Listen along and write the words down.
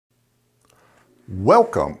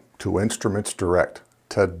Welcome to Instrumentsdirect.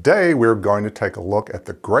 Today we're going to take a look at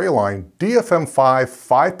the Greyline DFM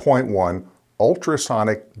 5.1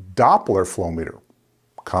 Ultrasonic Doppler Flow Meter.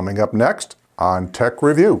 Coming up next on Tech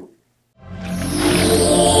Review.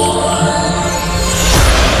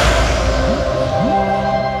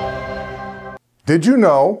 Did you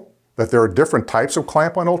know that there are different types of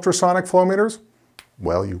clamp-on ultrasonic flow meters?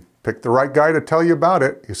 Well, you picked the right guy to tell you about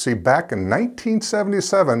it. You see, back in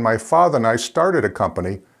 1977, my father and I started a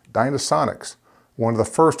company, Dynasonics, one of the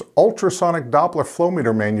first ultrasonic Doppler flow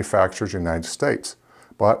meter manufacturers in the United States.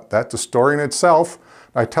 But that's a story in itself.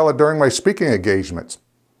 I tell it during my speaking engagements.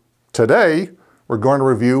 Today, we're going to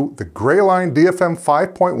review the Greyline DFM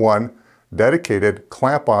 5.1 dedicated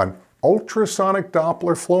clamp-on ultrasonic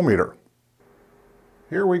Doppler flow meter.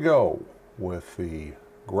 Here we go with the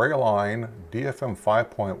Greyline DFM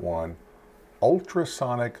 5.1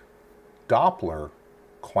 Ultrasonic Doppler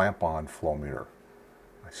clamp-on flow meter.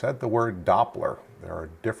 I said the word Doppler. There are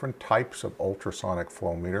different types of ultrasonic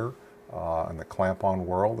flow meter in the clamp-on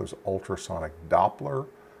world. There's ultrasonic Doppler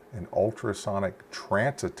and ultrasonic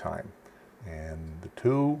transit time. And the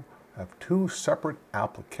two have two separate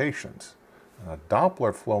applications. And a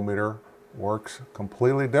Doppler flow meter works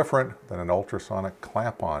completely different than an ultrasonic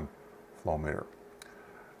clamp-on flow meter.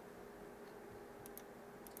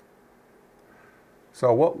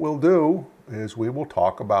 So what we'll do is we will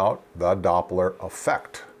talk about the Doppler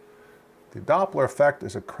Effect. The Doppler Effect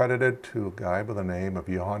is accredited to a guy by the name of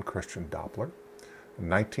Johann Christian Doppler, a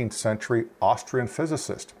 19th century Austrian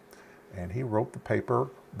physicist. And he wrote the paper,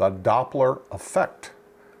 The Doppler Effect.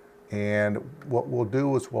 And what we'll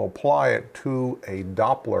do is we'll apply it to a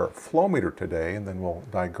Doppler flow meter today, and then we'll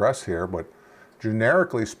digress here. But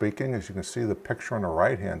generically speaking, as you can see the picture on the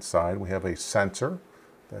right-hand side, we have a sensor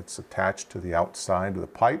that's attached to the outside of the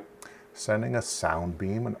pipe, sending a sound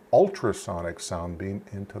beam, an ultrasonic sound beam,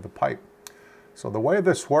 into the pipe. So the way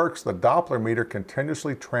this works, the Doppler meter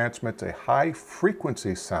continuously transmits a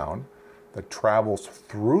high-frequency sound that travels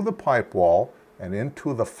through the pipe wall and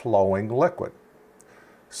into the flowing liquid.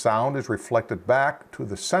 Sound is reflected back to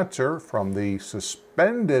the sensor from the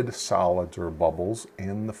suspended solids or bubbles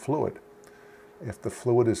in the fluid. If the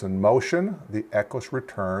fluid is in motion, the echoes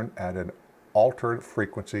return at an altered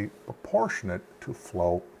frequency proportionate to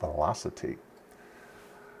flow velocity.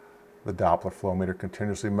 The Doppler flow meter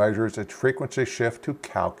continuously measures its frequency shift to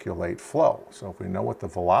calculate flow. So if we know what the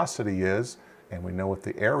velocity is and we know what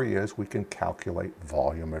the area is, we can calculate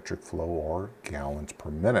volumetric flow, or gallons per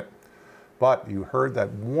minute. But you heard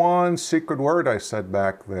that one secret word I said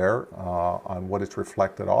back there on what it's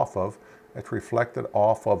reflected off of. It's reflected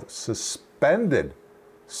off of suspended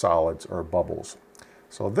solids or bubbles.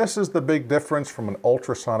 So this is the big difference from an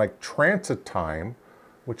ultrasonic transit time,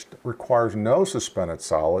 which requires no suspended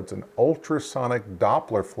solids. An ultrasonic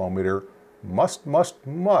Doppler flow meter must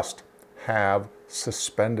have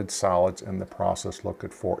suspended solids in the process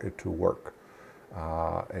liquid for it to work.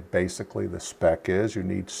 Basically, the spec is you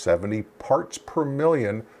need 70 parts per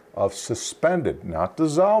million of suspended, not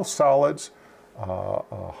dissolved solids,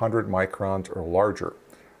 100 microns or larger.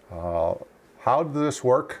 How does this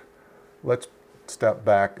work? Let's step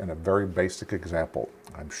back in a very basic example.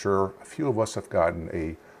 I'm sure a few of us have gotten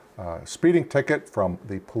a speeding ticket from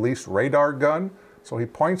the police radar gun. So he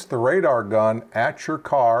points the radar gun at your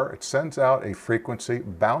car, it sends out a frequency,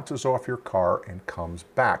 bounces off your car, and comes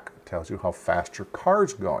back. It tells you how fast your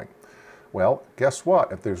car's going. Well, guess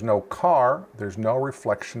what? If there's no car, there's no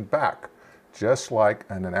reflection back. Just like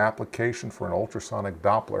in an application for an ultrasonic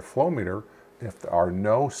Doppler flow meter, if there are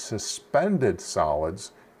no suspended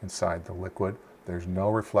solids inside the liquid, there's no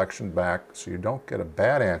reflection back, so you don't get a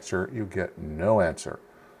bad answer, you get no answer.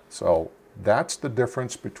 So that's the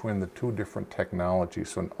difference between the two different technologies.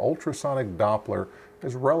 So an ultrasonic Doppler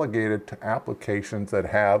is relegated to applications that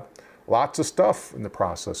have lots of stuff in the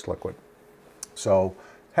process liquid. So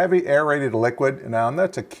heavy aerated liquid, now, and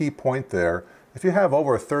that's a key point there. If you have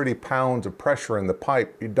over 30 pounds of pressure in the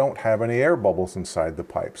pipe, you don't have any air bubbles inside the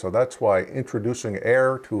pipe. So that's why introducing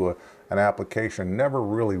air to an application never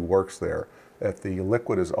really works there. If the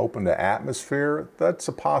liquid is open to atmosphere, that's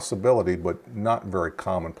a possibility, but not very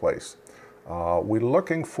commonplace. We're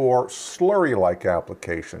looking for slurry-like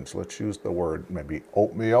applications. Let's use the word maybe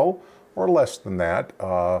oatmeal, or less than that.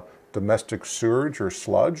 Domestic sewage or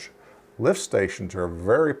sludge. Lift stations are a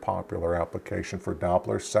very popular application for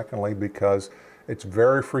Doppler. Secondly, because it's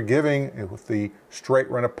very forgiving with the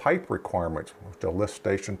straight run of pipe requirements, which a lift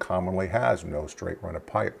station commonly has no straight run of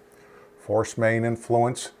pipe. Force main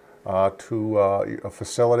influence to a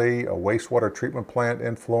facility, a wastewater treatment plant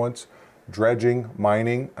influence, dredging,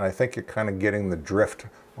 mining, and I think you're kind of getting the drift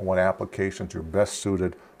on what applications are best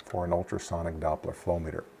suited for an ultrasonic Doppler flow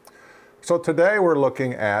meter. So today we're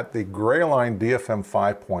looking at the Greyline DFM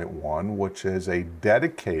 5.1, which is a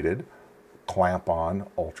dedicated clamp-on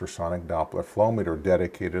ultrasonic Doppler flow meter,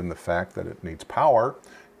 dedicated in the fact that it needs power.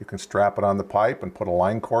 You can strap it on the pipe and put a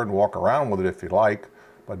line cord and walk around with it if you like,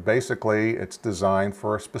 but basically it's designed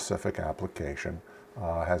for a specific application.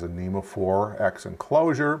 It has a NEMA 4X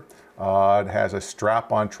enclosure. It has a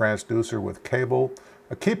strap-on transducer with cable,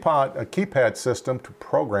 a keypad system to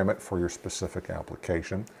program it for your specific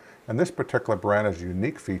application. And this particular brand has a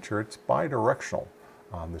unique feature. It's bidirectional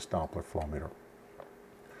on this Doppler flow meter.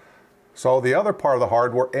 So the other part of the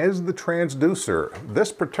hardware is the transducer.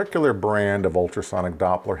 This particular brand of ultrasonic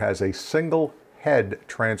Doppler has a single head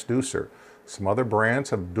transducer. Some other brands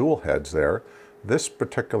have dual heads there. This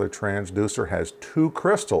particular transducer has two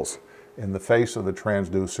crystals in the face of the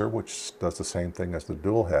transducer, which does the same thing as the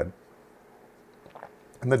dual head.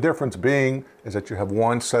 And the difference being is that you have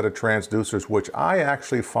one set of transducers, which I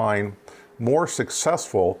actually find more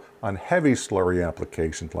successful on heavy slurry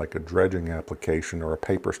applications like a dredging application or a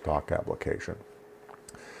paper stock application.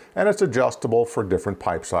 And it's adjustable for different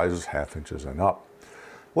pipe sizes, 1/2 inches and up.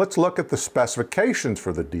 Let's look at the specifications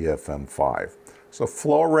for the DFM5. So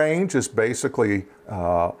flow range is basically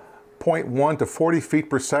 0.1 to 40 feet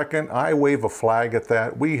per second. I wave a flag at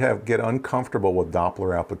that. We get uncomfortable with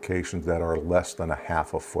Doppler applications that are less than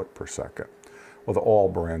 1/2 foot per second. With all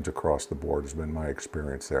brands across the board has been my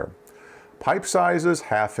experience there. Pipe sizes,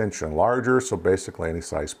 1/2 inch and larger, so basically any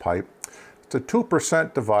size pipe. It's a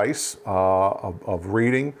 2% device of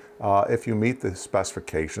reading if you meet the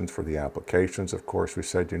specifications for the applications. Of course, we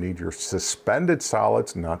said you need your suspended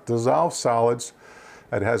solids, not dissolved solids.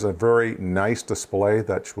 It has a very nice display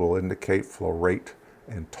that will indicate flow rate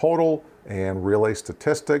in total and relay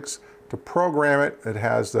statistics. To program it, it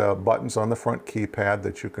has buttons on the front keypad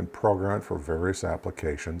that you can program it for various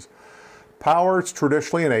applications. Power, it's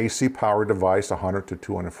traditionally an AC power device, 100 to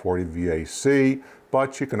 240 VAC,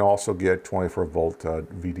 but you can also get 24 volt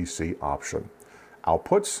VDC option.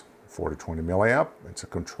 Outputs, 4 to 20 milliamp. It's a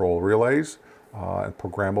control relays and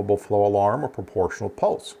programmable flow alarm or proportional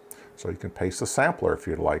pulse. So you can paste a sampler if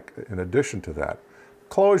you'd like in addition to that.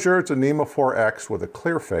 Closure, it's a NEMA 4X with a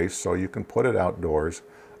clear face, so you can put it outdoors,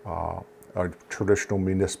 a traditional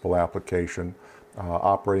municipal application.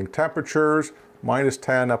 Operating temperatures,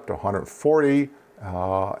 -10 up to 140,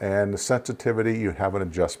 and the sensitivity, you have an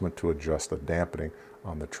adjustment to adjust the dampening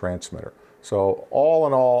on the transmitter. So all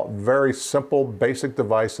in all, very simple, basic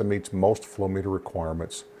device that meets most flow meter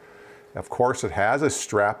requirements. Of course, it has a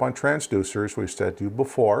strap-on transducer, as we said to you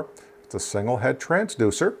before. It's a single head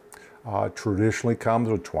transducer. Traditionally comes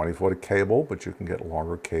with 20-foot of cable, but you can get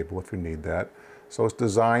longer cable if you need that. So it's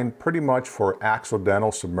designed pretty much for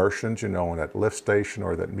accidental submersions, you know, in that lift station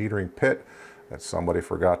or that metering pit that somebody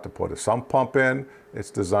forgot to put a sump pump in.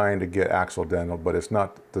 It's designed to get accidental, but it's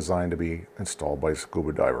not designed to be installed by a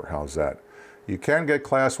scuba diver. How's that? You can get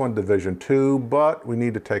Class 1 Division 2, but we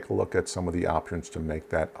need to take a look at some of the options to make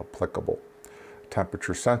that applicable.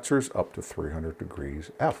 Temperature sensors up to 300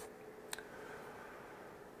 degrees F.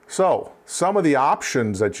 So, some of the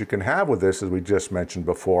options that you can have with this, as we just mentioned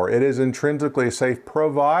before, it is intrinsically safe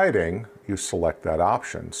providing you select that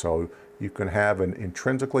option. So you can have an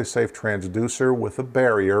intrinsically safe transducer with a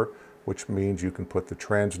barrier, which means you can put the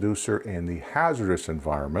transducer in the hazardous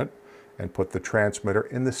environment and put the transmitter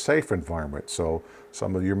in the safe environment. So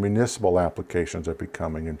some of your municipal applications are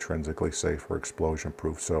becoming intrinsically safe or explosion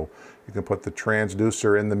proof. So you can put the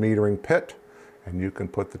transducer in the metering pit, and you can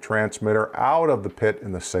put the transmitter out of the pit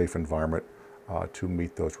in the safe environment to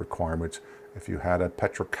meet those requirements. If you had a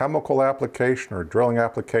petrochemical application or a drilling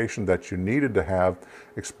application that you needed to have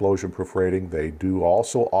explosion proof rating, they do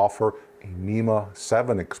also offer a NEMA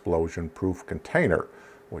 7 explosion proof container,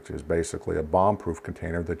 which is basically a bomb-proof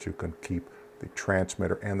container that you can keep the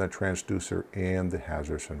transmitter and the transducer in the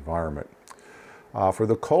hazardous environment. For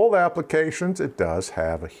the cold applications, it does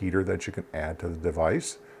have a heater that you can add to the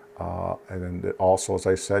device. And then also, as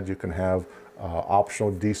I said, you can have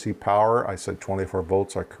optional DC power. I said 24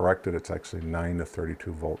 volts, I corrected, it's actually 9 to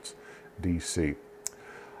 32 volts DC.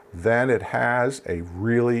 Then it has a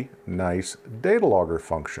really nice data logger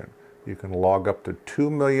function. You can log up to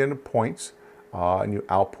 2 million points and you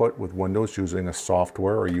output with Windows using a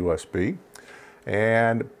software or USB.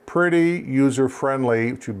 And pretty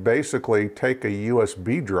user-friendly to basically take a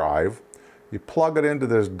USB drive, you plug it into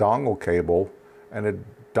this dongle cable, and it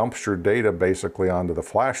dumps your data basically onto the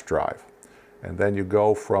flash drive. And then you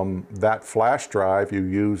go from that flash drive, you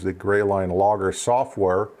use the Greyline Logger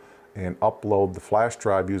software and upload the flash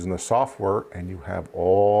drive using the software, and you have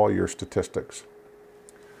all your statistics.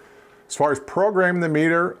 As far as programming the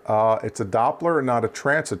meter, it's a Doppler and not a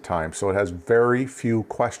transit time, so it has very few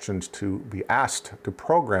questions to be asked to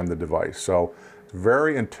program the device. So it's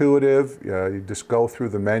very intuitive. You just go through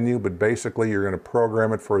the menu, but basically you're going to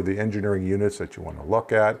program it for the engineering units that you want to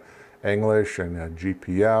look at, English and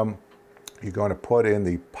GPM. You're going to put in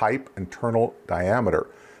the pipe internal diameter.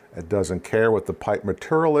 It doesn't care what the pipe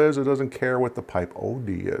material is. It doesn't care what the pipe OD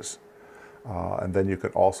is. And then you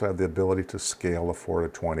could also have the ability to scale the 4 to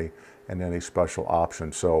 20 and any special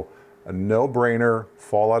options. So a no-brainer,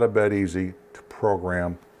 fall out of bed easy to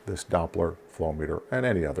program this Doppler flow meter and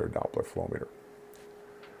any other Doppler flow meter.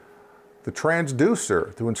 The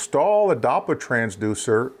transducer, to install a Doppler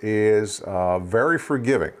transducer is very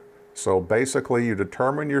forgiving. So basically you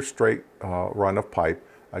determine your straight run of pipe.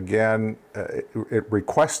 Again, it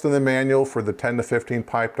requests in the manual for the 10 to 15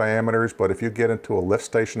 pipe diameters, but if you get into a lift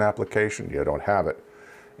station application, you don't have it.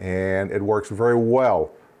 And it works very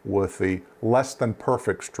well with the less than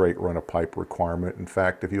perfect straight run of pipe requirement. In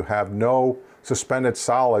fact, if you have no suspended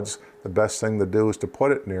solids, the best thing to do is to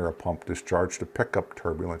put it near a pump discharge to pick up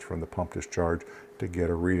turbulence from the pump discharge to get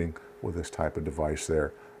a reading with this type of device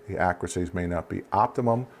there. The accuracies may not be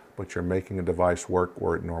optimum, but you're making a device work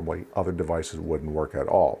where normally other devices wouldn't work at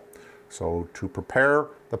all. So to prepare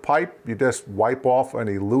the pipe, you just wipe off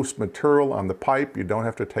any loose material on the pipe. You don't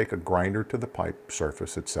have to take a grinder to the pipe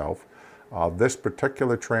surface itself. This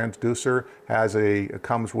particular transducer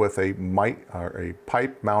comes with a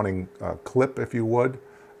pipe mounting clip, if you would,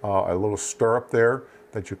 a little stirrup there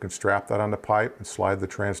that you can strap that on the pipe and slide the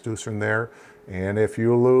transducer in there. And if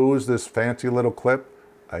you lose this fancy little clip,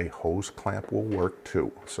 a hose clamp will work too.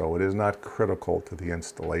 So it is not critical to the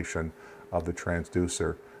installation of the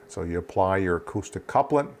transducer. So you apply your acoustic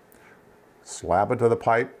couplant, slab it to the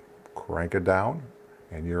pipe, crank it down,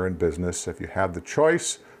 and you're in business. If you have the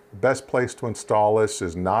choice, the best place to install this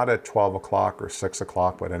is not at 12 o'clock or 6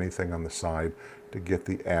 o'clock, but anything on the side to get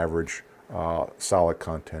the average solid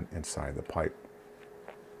content inside the pipe.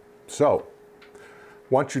 So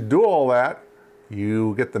once you do all that,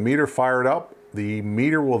 you get the meter fired up. The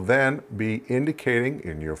meter will then be indicating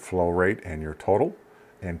in your flow rate and your total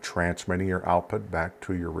and transmitting your output back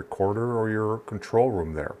to your recorder or your control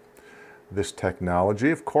room there. This technology,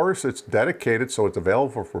 of course, it's dedicated, so it's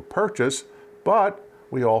available for purchase, but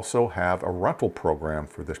we also have a rental program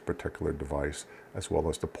for this particular device, as well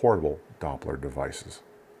as the portable Doppler devices.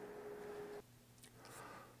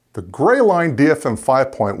 The Greyline DFM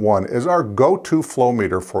 5.1 is our go-to flow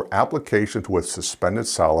meter for applications with suspended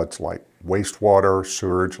solids like wastewater,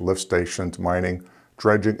 sewage, lift stations, mining,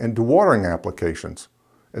 dredging, and dewatering applications.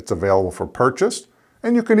 It's available for purchase,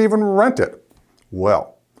 and you can even rent it.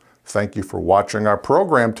 Well, thank you for watching our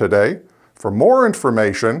program today. For more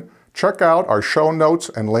information, check out our show notes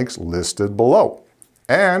and links listed below.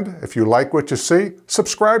 And if you like what you see,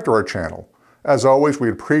 subscribe to our channel. As always,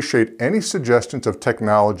 we appreciate any suggestions of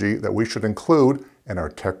technology that we should include in our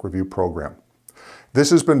tech review program.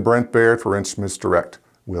 This has been Brent Baird for Instrumentsdirect.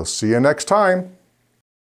 We'll see you next time.